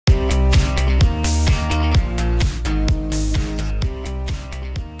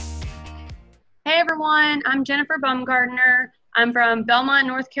everyone. I'm Jennifer Baumgardner. I'm from Belmont,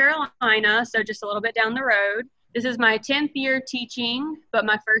 North Carolina, so just a little bit down the road. This is my 10th year teaching, but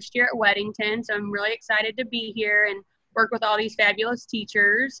my first year at Weddington, so I'm really excited to be here and work with all these fabulous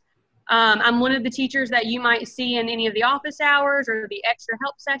teachers. I'm one of the teachers that you might see in any of the office hours or the extra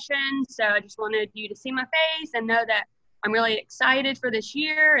help sessions, so I just wanted you to see my face and know that I'm really excited for this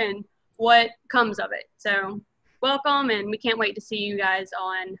year and what comes of it. So welcome, and we can't wait to see you guys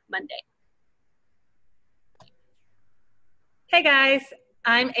on Monday. Hey guys,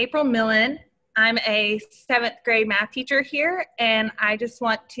 I'm April Millen. I'm a 7th grade math teacher here, and I just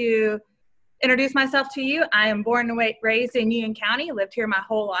want to introduce myself to you. I am born and raised in Union County, lived here my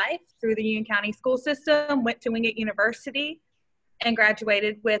whole life through the Union County school system, went to Wingate University, and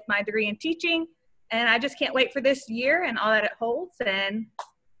graduated with my degree in teaching. And I just can't wait for this year and all that it holds, and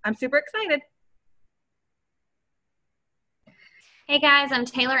I'm super excited. Hey guys, I'm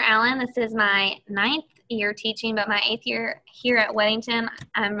Taylor Allen. This is my 9th year teaching, but my 8th year here at Weddington.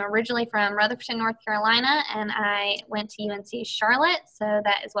 I'm originally from Rutherford, North Carolina, and I went to UNC Charlotte, so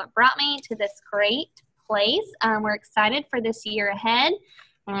that is what brought me to this great place. We're excited for this year ahead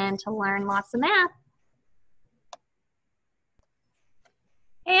and to learn lots of math.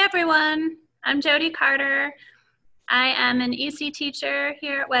 Hey everyone, I'm Jody Carter. I am an EC teacher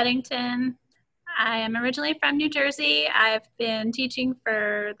here at Weddington. I am originally from New Jersey. I've been teaching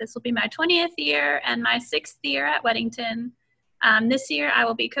for, this will be my 20th year and my 6th year at Weddington. This year I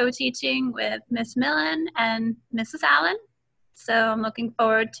will be co-teaching with Miss Millen and Mrs. Allen. So I'm looking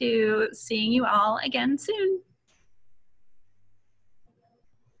forward to seeing you all again soon.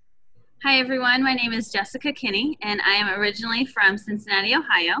 Hi everyone, my name is Jessica Kinney and I am originally from Cincinnati,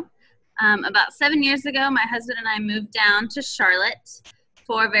 Ohio. About 7 years ago, my husband and I moved down to Charlotte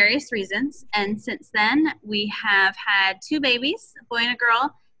for various reasons, and since then we have had 2 babies, a boy and a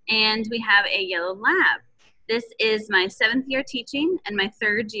girl, and we have a yellow lab. This is my 7th year teaching and my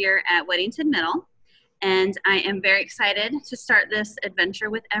 3rd year at Weddington Middle, and I am very excited to start this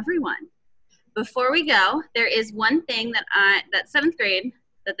adventure with everyone. Before we go, there is one thing that 7th grade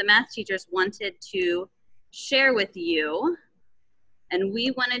that the math teachers wanted to share with you, and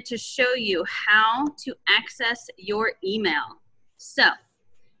we wanted to show you how to access your email. So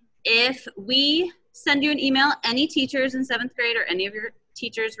if we send you an email, any teachers in 7th grade or any of your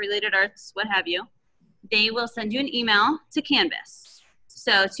teachers, related arts, what have you, they will send you an email to Canvas.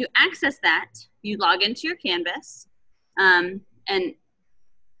 So to access that, you log into your Canvas, and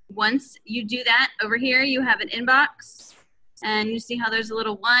once you do that, over here you have an inbox, and you see how there's a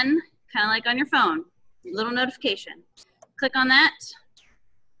little 1, kind of like on your phone, a little notification. Click on that.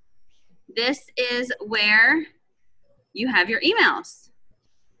 This is where you have your emails.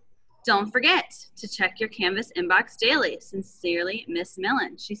 Don't forget to check your Canvas inbox daily. Sincerely, Miss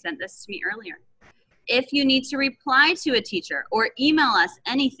Millen. She sent this to me earlier. If you need to reply to a teacher or email us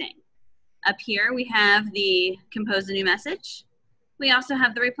anything, up here we have the compose a new message. We also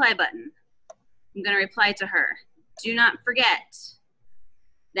have the reply button. I'm going to reply to her. Do not forget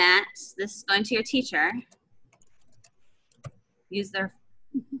that this is going to your teacher. Use their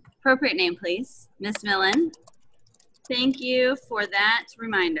appropriate name, please. Miss Millen. Thank you for that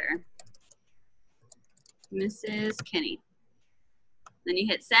reminder. Mrs. Kinney. Then you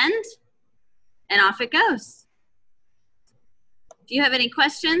hit send, and off it goes. If you have any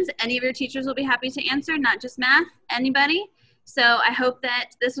questions, any of your teachers will be happy to answer, not just math, anybody. So I hope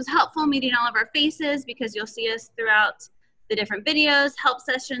that this was helpful, meeting all of our faces, because you'll see us throughout the different videos, help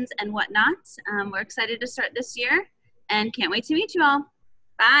sessions, and whatnot. We're excited to start this year, and can't wait to meet you all.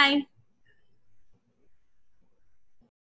 Bye.